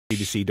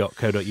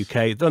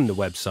bbc.co.uk, then the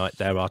website.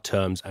 There are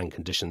terms and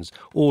conditions,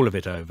 all of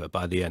it over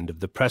by the end of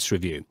the press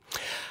review.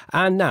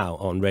 And now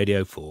on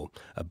Radio 4,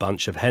 a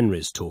bunch of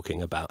Henrys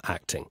talking about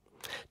acting.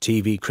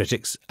 TV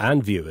critics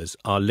and viewers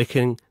are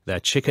licking their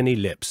chickeny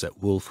lips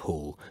at Wolf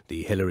Hall,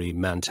 the Hilary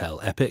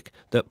Mantel epic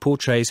that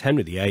portrays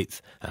Henry VIII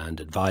and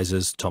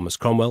advisors Thomas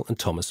Cromwell and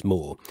Thomas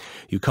More.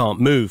 You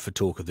can't move for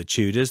talk of the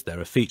Tudors. There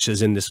are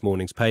features in this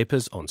morning's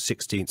papers on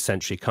 16th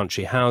century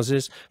country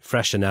houses,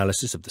 fresh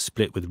analysis of the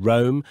split with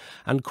Rome,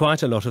 and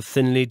quite a lot of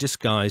thinly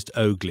disguised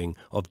ogling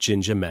of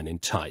ginger men in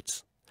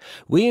tights.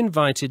 We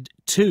invited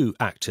two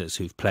actors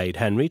who've played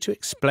Henry to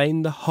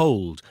explain the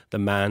hold the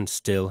man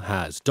still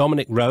has.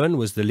 Dominic Rowan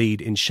was the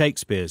lead in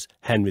Shakespeare's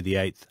Henry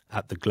VIII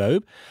at the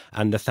Globe,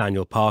 and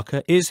Nathaniel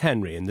Parker is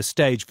Henry in the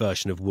stage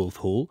version of Wolf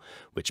Hall,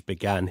 which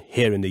began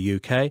here in the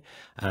UK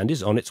and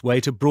is on its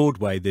way to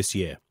Broadway this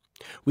year.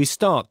 We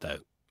start, though,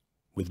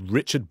 with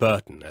Richard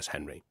Burton as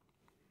Henry.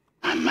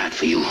 I'm mad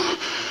for you.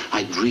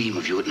 I dream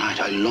of you at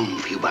night. I long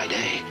for you by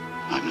day.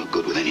 I'm no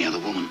good with any other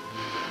woman.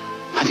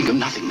 I think of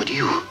nothing but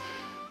you.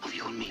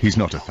 He's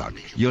not a thug.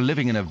 You're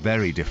living in a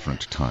very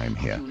different time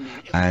here,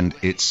 and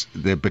it's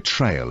the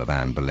betrayal of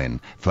Anne Boleyn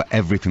for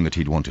everything that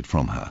he'd wanted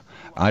from her.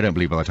 I don't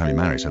believe by the time he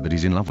marries her that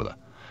he's in love with her.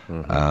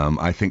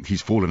 I think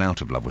he's fallen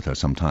out of love with her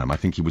sometime. I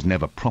think he was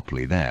never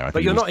properly there.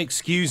 But you're not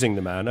excusing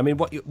the man. I mean,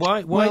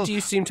 why do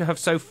you seem to have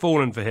so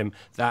fallen for him,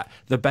 that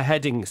the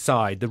beheading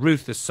side, the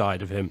ruthless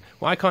side of him?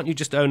 Why can't you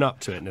just own up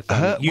to it,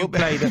 Nathaniel?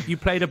 You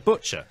played a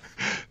butcher.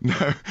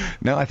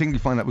 No, I think you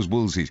find that was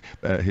Wolsey's,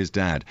 his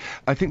dad.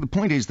 I think the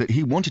point is that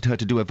he wanted her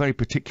to do a very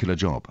particular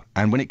job.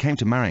 And when it came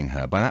to marrying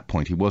her, by that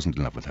point he wasn't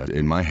in love with her,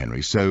 in my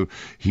Henry. So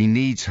he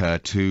needs her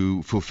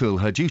to fulfil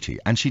her duty,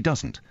 and she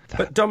doesn't.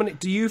 But Dominic,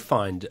 do you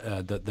find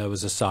that there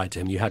was a side to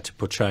him you had to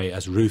portray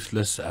as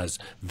ruthless, as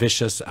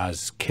vicious,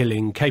 as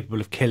killing, capable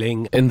of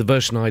killing? In the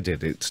version I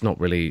did, it's not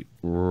really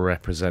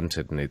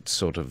represented, and it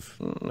sort of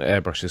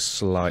airbrushes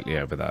slightly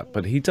over that.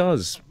 But he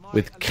does.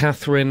 With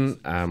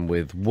Catherine and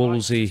with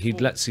Wolsey, he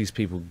lets these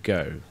people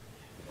go.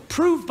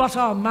 Prove but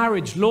our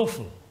marriage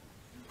lawful,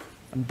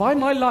 and by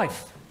my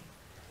life,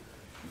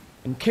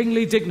 in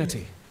kingly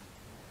dignity,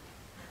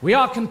 we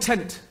are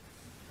content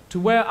to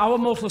wear our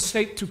mortal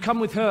state to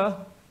come with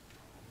her,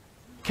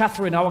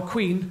 Catherine, our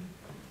queen,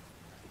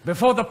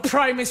 before the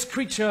primest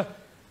creature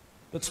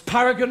that's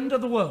paragoned of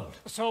the world.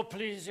 So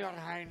please, your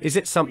highness. Is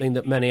it something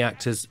that many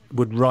actors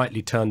would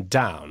rightly turn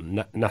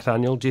down?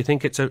 Nathaniel, do you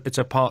think it's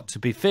a part to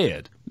be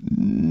feared?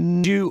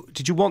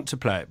 Did you want to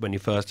play it when you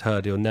first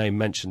heard your name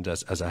mentioned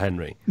as a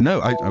Henry? No,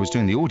 I was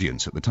doing the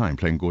audience at the time,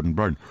 playing Gordon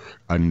Brown,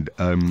 and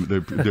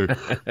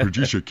the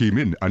producer came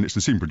in, and it's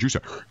the same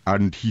producer,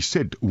 and he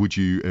said, would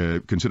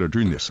you consider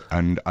doing this?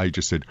 And I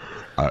just said,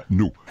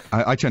 no.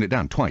 I turned it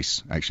down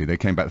twice, actually. They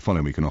came back the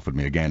following week and offered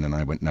me again, and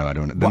I went, no, I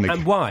don't.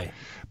 And why?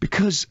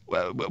 Because,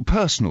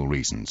 personal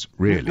reasons,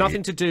 really.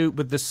 Nothing to do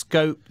with the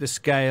scope, the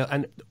scale,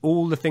 and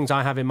all the things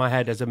I have in my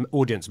head as an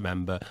audience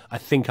member. I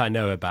think I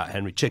know about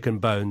Henry. Chicken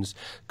bones,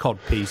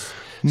 codpiece,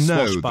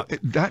 swashbuckler.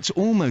 No, that's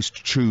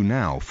almost true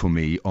now for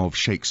me of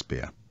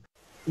Shakespeare.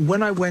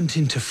 When I went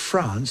into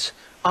France,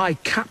 I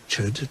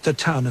captured the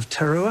town of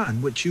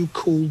Terouanne, which you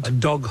called... A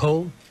dog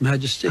hole,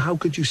 Majesty. How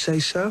could you say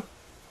so?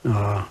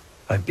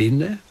 I've been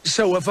there.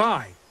 So have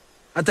I,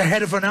 at the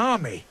head of an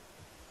army.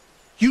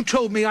 You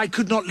told me I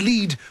could not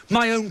lead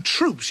my own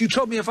troops. You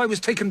told me if I was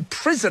taken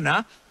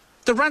prisoner,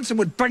 the ransom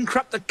would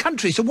bankrupt the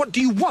country. So what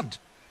do you want?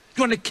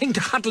 You want a king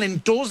to huddle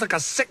indoors like a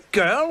sick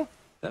girl?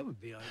 That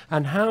would be...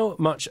 And how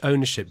much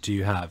ownership do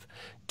you have?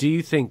 Do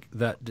you think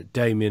that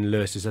Damien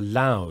Lewis is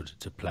allowed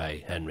to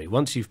play Henry?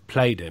 Once you've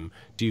played him,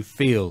 do you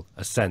feel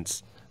a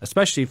sense,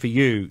 especially for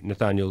you,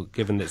 Nathaniel,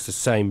 given that it's the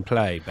same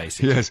play,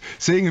 basically? Yes,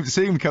 seeing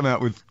him come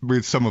out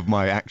with some of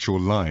my actual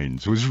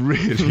lines was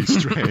really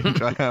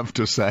strange, I have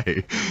to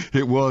say.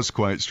 It was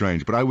quite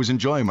strange, but I was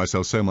enjoying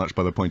myself so much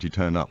by the point he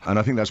turned up. And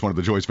I think that's one of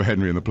the joys for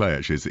Henry in the play,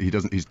 actually, is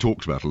that he's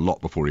talked about a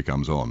lot before he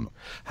comes on.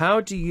 How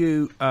do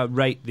you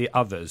rate the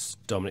others,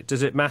 Dominic?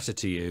 Does it matter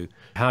to you?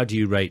 How do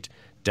you rate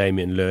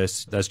Damien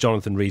Lewis? There's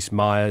Jonathan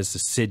Rhys-Meyers,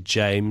 there's Sid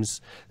James,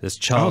 there's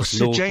Charles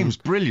Lawton. Sid James,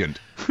 brilliant.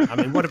 I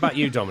mean, what about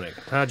you, Dominic?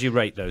 How do you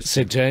rate those?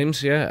 Sid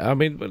James, yeah. I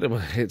mean,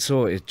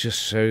 it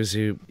just shows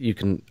you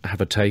can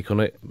have a take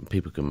on it.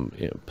 People can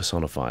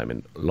personify him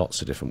in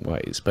lots of different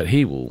ways, but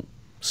he will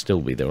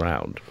still be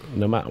around,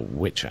 no matter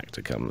which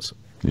actor comes.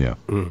 Yeah.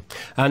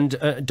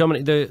 And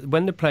Dominic,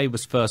 when the play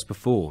was first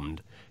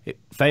performed, it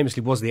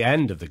famously was the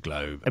end of the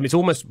Globe. I mean, it's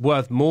almost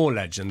worth more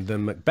legend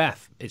than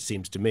Macbeth, it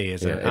seems to me.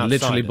 As it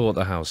literally brought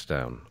the house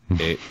down.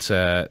 There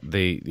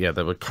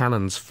were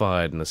cannons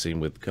fired in the scene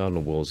with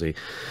Cardinal Wolsey,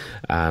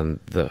 and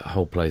the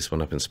whole place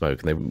went up in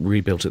smoke. And they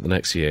rebuilt it the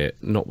next year,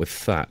 not with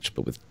thatch,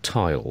 but with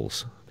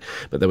tiles.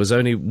 But there was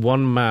only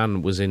one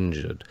man was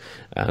injured,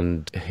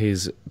 and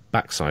his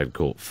backside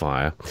caught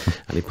fire,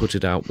 and he put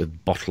it out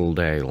with bottled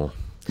ale.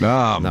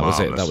 And that was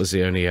it. That was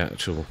the only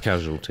actual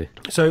casualty.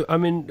 So, I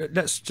mean,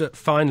 let's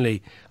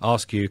finally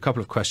ask you a couple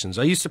of questions.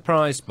 Are you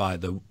surprised by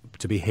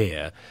to be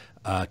here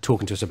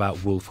talking to us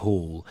about Wolf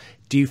Hall.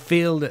 Do you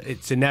feel that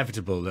it's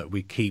inevitable that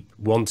we keep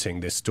wanting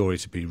this story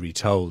to be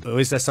retold? Or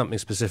is there something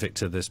specific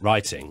to this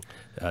writing?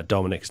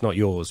 Dominic, it's not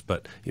yours,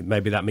 but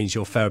maybe that means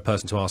you're a fairer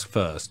person to ask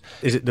first.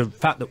 Is it the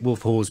fact that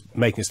Wolf Hall's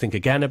making us think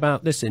again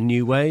about this in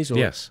new ways? Or?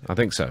 Yes, I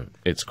think so.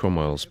 It's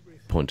Cromwell's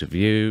point of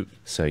view,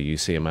 so you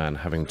see a man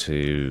having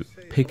to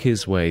pick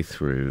his way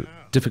through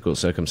difficult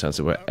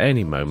circumstances where at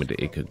any moment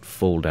it could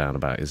fall down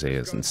about his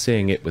ears, and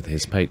seeing it with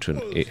his patron,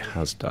 it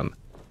has done.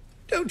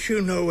 Don't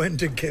you know when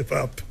to give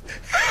up?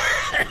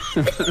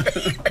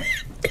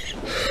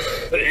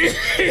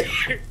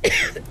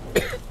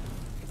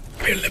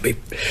 Here,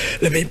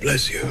 let me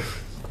bless you.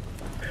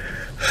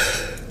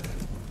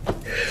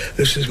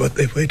 This is what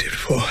they've waited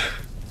for.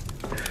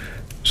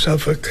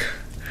 Suffolk,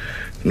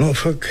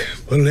 Norfolk,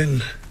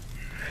 Berlin.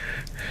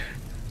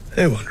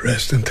 They won't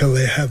rest until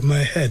they have my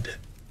head.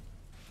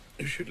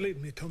 You should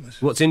leave me,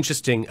 Thomas. What's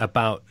interesting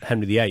about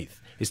Henry VIII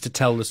is to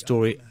tell the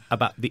story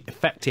about the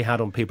effect he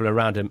had on people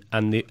around him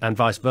and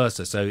vice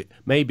versa. So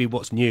maybe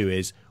what's new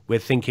is we're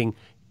thinking,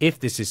 if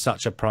this is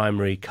such a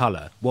primary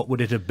colour, what would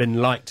it have been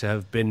like to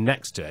have been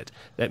next to it?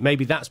 That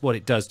maybe that's what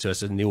it does to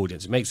us in the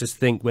audience. It makes us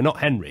think we're not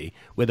Henry,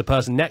 we're the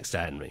person next to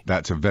Henry.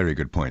 That's a very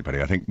good point, buddy.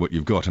 I think what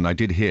you've got, and I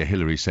did hear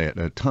Hilary say it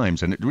at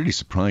times, and it really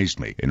surprised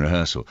me in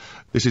rehearsal.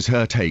 This is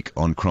her take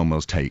on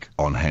Cromwell's take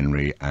on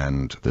Henry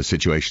and the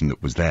situation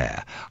that was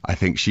there. I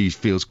think she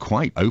feels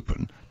quite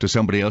open to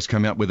somebody else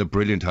coming up with a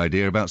brilliant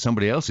idea about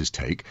somebody else's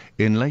take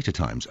in later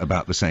times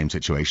about the same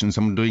situation,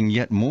 someone doing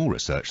yet more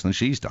research than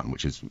she's done,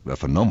 which is a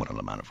phenomenal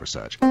amount of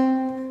research.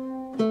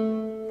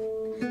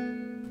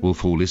 Wolf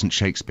Hall isn't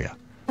Shakespeare,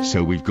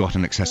 so we've got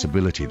an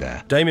accessibility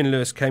there. Damien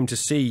Lewis came to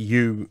see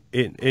you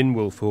in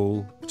Wolf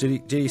Hall.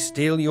 Did he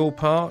steal your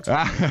part?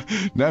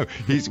 No,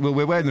 well,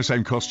 we're wearing the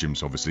same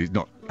costumes, obviously.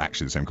 Not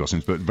actually the same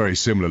costumes, but very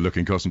similar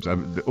looking costumes.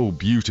 They're all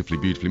beautifully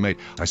made.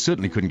 I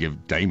certainly couldn't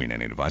give Damien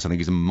any advice. I think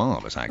he's a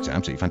marvellous actor,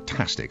 absolutely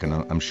fantastic, and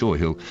I'm sure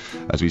he'll,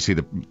 as we see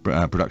the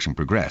production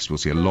progress, we'll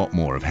see a lot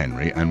more of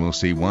Henry, and we'll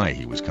see why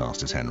he was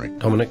cast as Henry.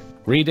 Dominic,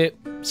 read it,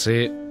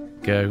 see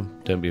it, go,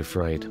 don't be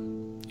afraid.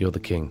 You're the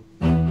king.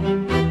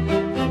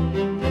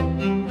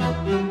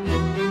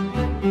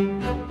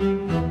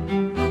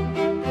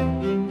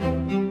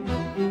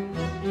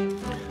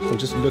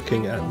 Just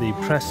looking at the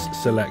press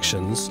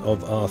selections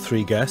of our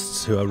three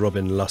guests, who are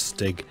Robin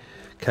Lustig,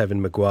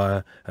 Kevin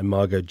Maguire and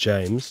Margot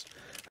James.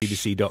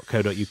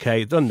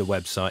 bbc.co.uk, on the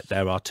website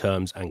there are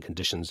terms and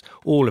conditions,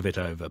 all of it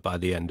over by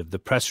the end of the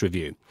press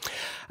review.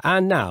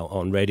 And now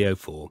on Radio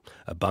 4,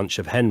 a bunch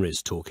of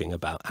Henrys talking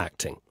about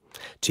acting.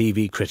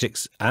 TV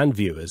critics and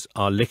viewers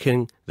are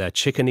licking their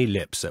chickeny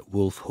lips at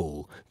Wolf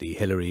Hall, the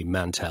Hilary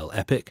Mantel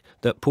epic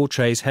that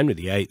portrays Henry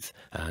VIII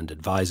and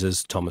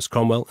advisors Thomas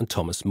Cromwell and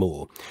Thomas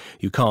More.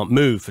 You can't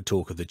move for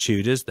talk of the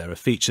Tudors. There are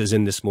features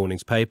in this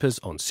morning's papers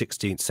on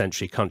 16th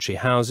century country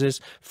houses,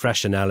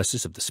 fresh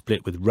analysis of the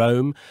split with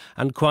Rome,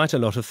 and quite a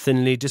lot of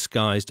thinly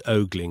disguised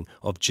ogling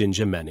of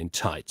ginger men in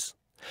tights.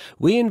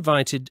 We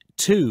invited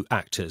two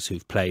actors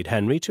who've played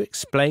Henry to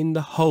explain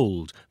the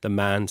hold the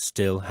man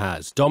still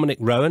has. Dominic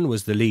Rowan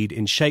was the lead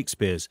in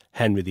Shakespeare's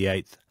Henry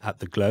VIII at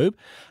the Globe,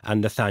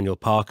 and Nathaniel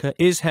Parker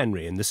is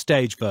Henry in the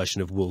stage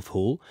version of Wolf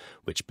Hall,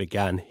 which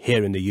began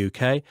here in the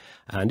UK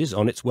and is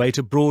on its way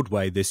to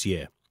Broadway this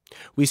year.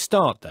 We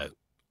start, though,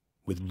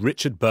 with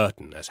Richard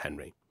Burton as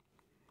Henry.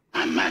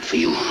 I'm mad for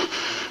you.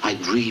 I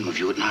dream of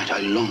you at night. I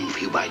long for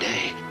you by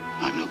day.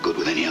 I'm no good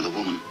with any other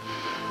woman.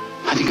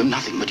 I think of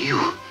nothing but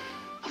you.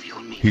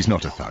 He's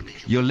not a thug.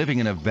 You're living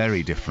in a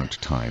very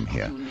different time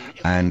here,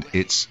 and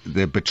it's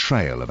the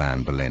betrayal of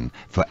Anne Boleyn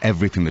for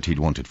everything that he'd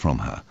wanted from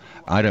her.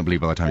 I don't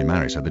believe by the time he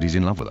marries her that he's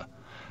in love with her.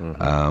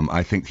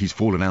 I think he's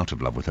fallen out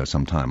of love with her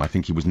sometime. I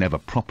think he was never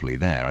properly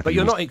there. But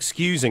you're not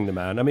excusing the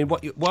man. I mean,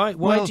 why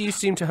do you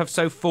seem to have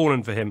so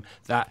fallen for him,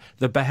 that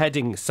the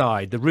beheading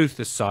side, the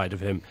ruthless side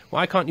of him?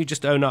 Why can't you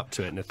just own up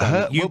to it,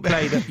 Nathaniel?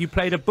 You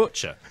played a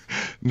butcher.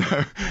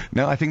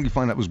 No, I think you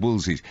find that was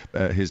Wolsey's,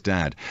 his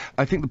dad.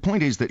 I think the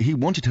point is that he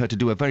wanted her to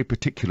do a very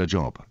particular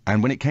job,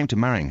 and when it came to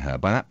marrying her,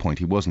 by that point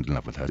he wasn't in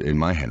love with her, in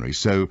my Henry,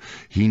 so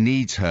he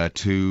needs her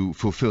to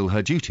fulfil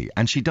her duty,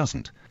 and she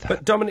doesn't.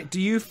 But Dominic,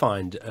 do you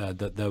find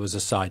that there was a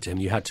side to him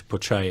you had to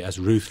portray as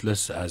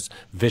ruthless, as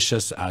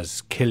vicious,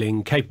 as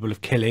killing, capable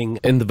of killing?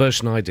 In the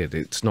version I did,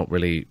 it's not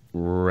really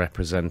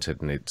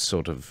represented, and it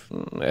sort of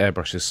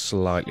airbrushes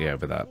slightly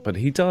over that, but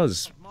he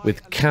does.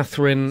 With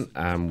Catherine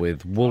and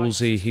with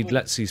Wolsey, he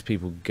lets these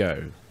people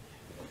go.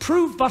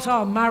 Prove but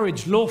our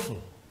marriage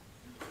lawful,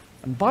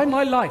 and by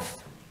my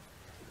life,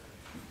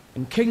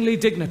 in kingly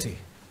dignity,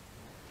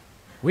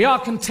 we are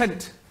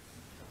content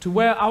to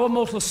wear our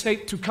mortal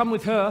state to come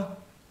with her,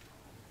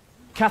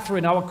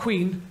 Catherine our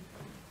queen,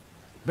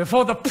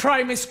 before the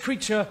primest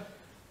creature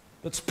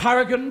that's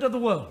paragoned of the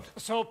world.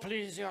 So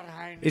please your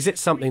highness. Is it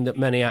something that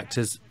many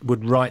actors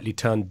would rightly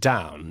turn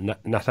down?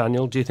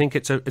 Nathaniel, do you think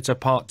it's a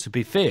part to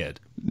be feared?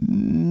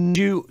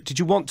 Did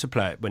you want to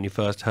play it when you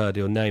first heard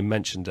your name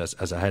mentioned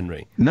as a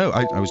Henry? No,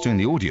 I was doing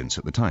the audience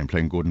at the time,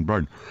 playing Gordon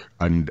Brown,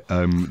 and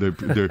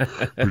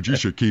the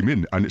producer came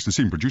in, and it's the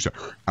same producer,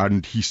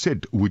 and he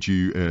said, would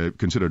you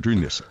consider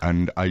doing this?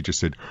 And I just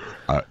said,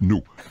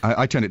 no.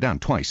 I turned it down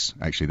twice,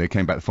 actually. They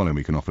came back the following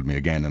week and offered me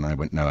again, and I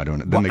went, no, I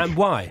don't. And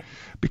why?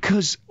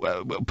 Because,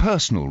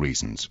 personal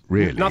reasons,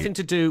 really. Nothing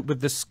to do with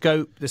the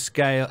scope, the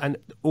scale, and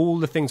all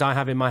the things I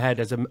have in my head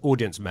as an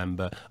audience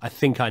member. I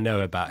think I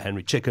know about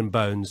Henry. Chicken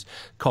bones,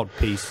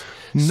 codpiece,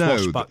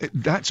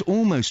 that's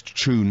almost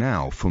true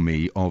now for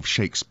me of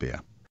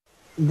Shakespeare.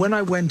 When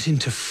I went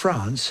into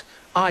France,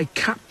 I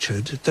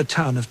captured the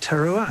town of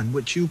Terouanne,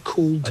 which you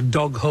called... A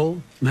dog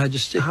hole,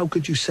 Majesty. How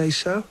could you say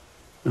so?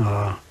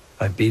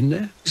 I've been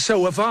there.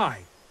 So have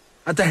I,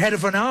 at the head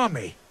of an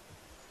army.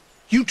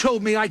 You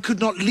told me I could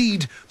not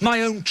lead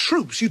my own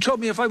troops. You told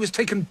me if I was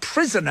taken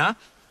prisoner,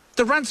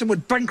 the ransom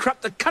would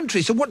bankrupt the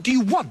country. So what do you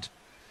want?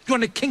 You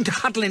want a king to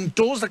huddle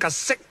indoors like a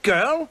sick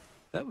girl?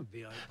 That would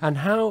be... And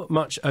how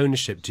much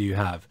ownership do you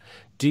have?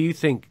 Do you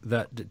think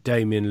that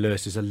Damien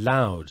Lewis is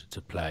allowed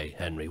to play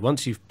Henry?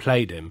 Once you've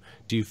played him,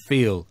 do you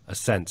feel a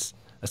sense,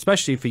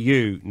 especially for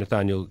you,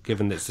 Nathaniel,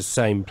 given that it's the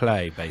same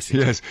play,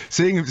 basically? Yes,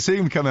 seeing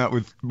him come out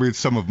with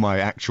some of my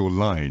actual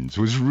lines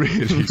was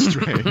really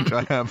strange,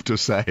 I have to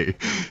say.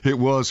 It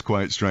was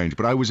quite strange,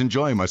 but I was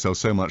enjoying myself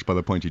so much by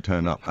the point he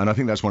turned up. And I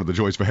think that's one of the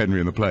joys for Henry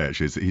in the play,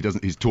 actually, is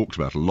that he's talked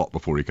about a lot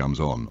before he comes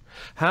on.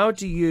 How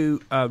do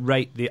you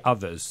rate the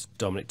others,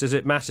 Dominic? Does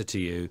it matter to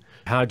you?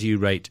 How do you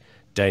rate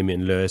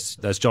Damien Lewis?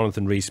 There's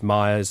Jonathan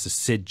Rhys-Meyers, there's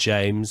Sid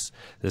James,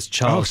 there's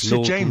Charles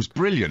Lawton. Sid James,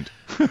 brilliant.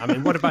 I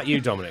mean, what about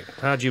you, Dominic?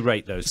 How do you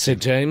rate those?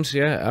 Sid James,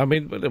 yeah. I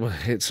mean,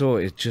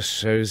 it just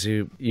shows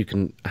you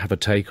can have a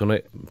take on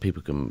it.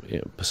 People can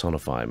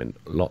personify him in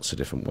lots of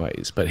different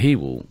ways, but he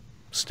will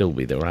still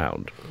be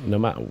around, no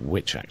matter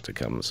which actor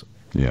comes.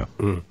 Yeah.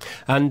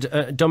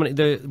 And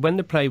Dominic, when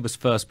the play was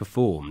first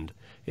performed,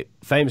 it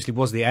famously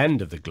was the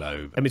end of the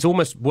Globe. I mean, it's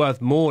almost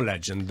worth more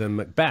legend than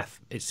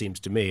Macbeth, it seems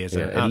to me, as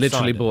an outsider. It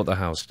literally brought the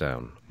house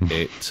down.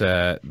 There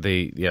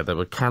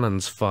were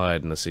cannons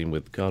fired in the scene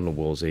with Cardinal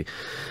Wolsey,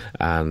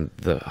 and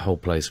the whole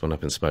place went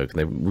up in smoke. And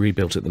they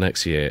rebuilt it the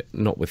next year,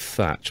 not with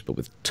thatch, but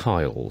with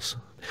tiles.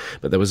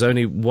 But there was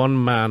only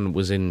one man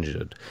was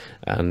injured,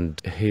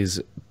 and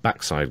his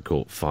backside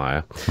caught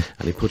fire,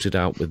 and he put it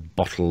out with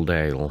bottled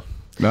ale.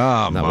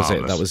 That was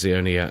it. That was the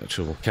only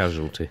actual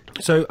casualty.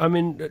 So, I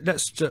mean,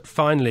 let's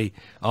finally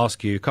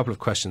ask you a couple of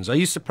questions. Are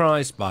you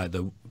surprised by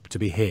to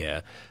be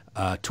here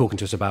talking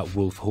to us about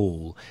Wolf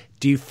Hall?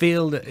 Do you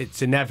feel that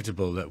it's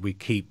inevitable that we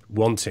keep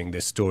wanting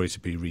this story to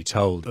be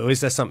retold? Or is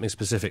there something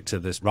specific to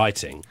this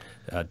writing?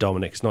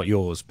 Dominic, it's not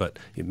yours, but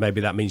maybe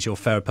that means you're a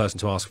fairer person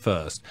to ask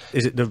first.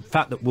 Is it the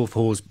fact that Wolf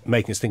Hall's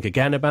making us think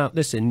again about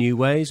this in new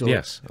ways? Or?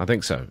 Yes, I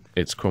think so.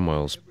 It's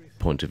Cromwell's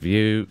point of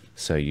view,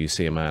 so you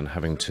see a man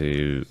having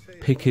to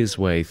pick his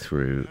way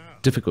through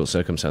difficult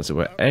circumstances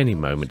where at any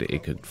moment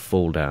it could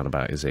fall down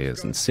about his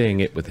ears, and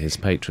seeing it with his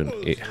patron,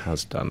 it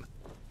has done.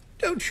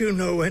 Don't you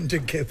know when to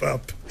give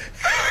up?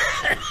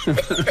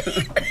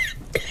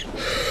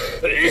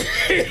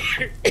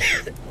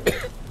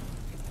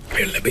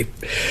 Here,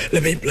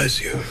 let me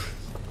bless you.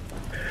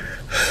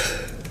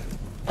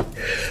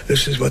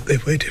 This is what they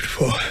waited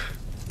for.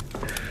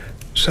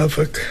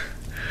 Suffolk,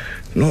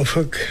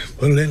 Norfolk,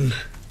 Berlin.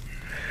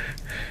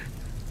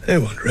 They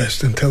won't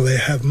rest until they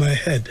have my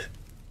head.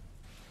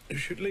 You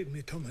should leave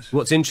me, Thomas.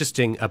 What's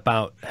interesting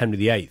about Henry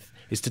VIII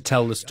is to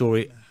tell the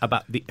story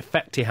about the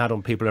effect he had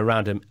on people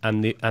around him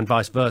and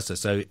vice versa.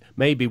 So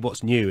maybe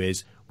what's new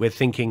is we're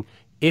thinking,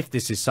 if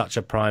this is such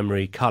a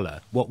primary colour,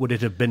 what would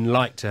it have been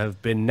like to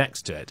have been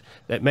next to it?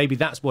 That maybe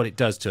that's what it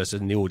does to us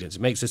in the audience.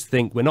 It makes us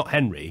think we're not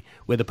Henry,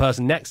 we're the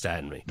person next to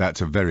Henry. That's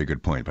a very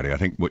good point, buddy. I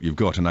think what you've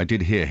got, and I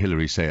did hear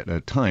Hilary say it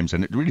at times,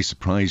 and it really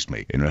surprised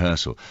me in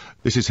rehearsal.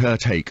 This is her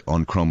take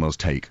on Cromwell's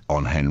take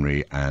on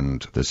Henry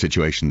and the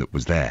situation that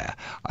was there.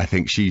 I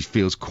think she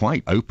feels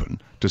quite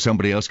open to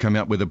somebody else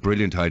coming up with a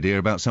brilliant idea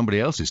about somebody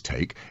else's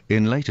take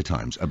in later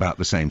times about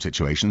the same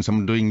situation,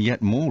 someone doing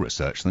yet more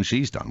research than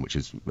she's done, which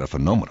is a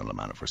phenomenal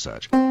amount of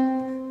research.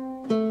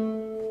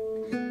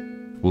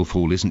 Wolf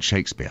Hall isn't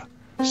Shakespeare,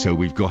 so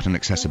we've got an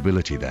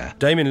accessibility there.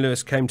 Damien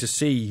Lewis came to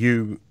see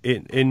you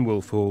in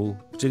Wolf Hall.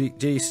 Did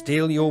he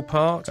steal your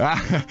part?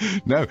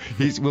 No,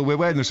 we're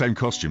wearing the same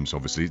costumes,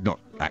 obviously. Not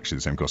actually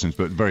the same costumes,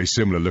 but very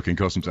similar looking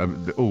costumes.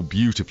 They're all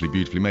beautifully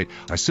made.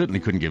 I certainly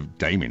couldn't give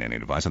Damien any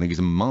advice. I think he's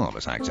a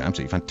marvellous actor,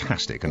 absolutely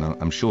fantastic, and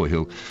I'm sure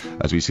he'll,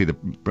 as we see the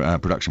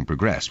production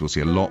progress, we'll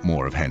see a lot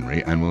more of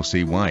Henry, and we'll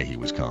see why he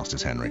was cast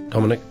as Henry.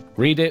 Dominic,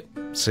 read it,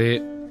 see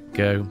it,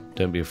 go,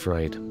 don't be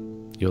afraid.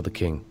 You're the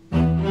king.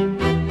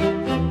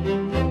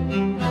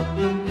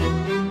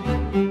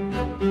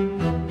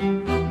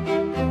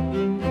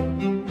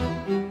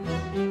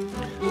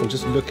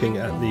 Just looking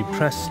at the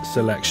press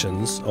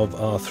selections of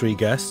our three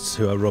guests,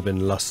 who are Robin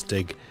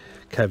Lustig,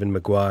 Kevin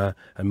Maguire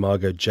and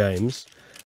Margot James.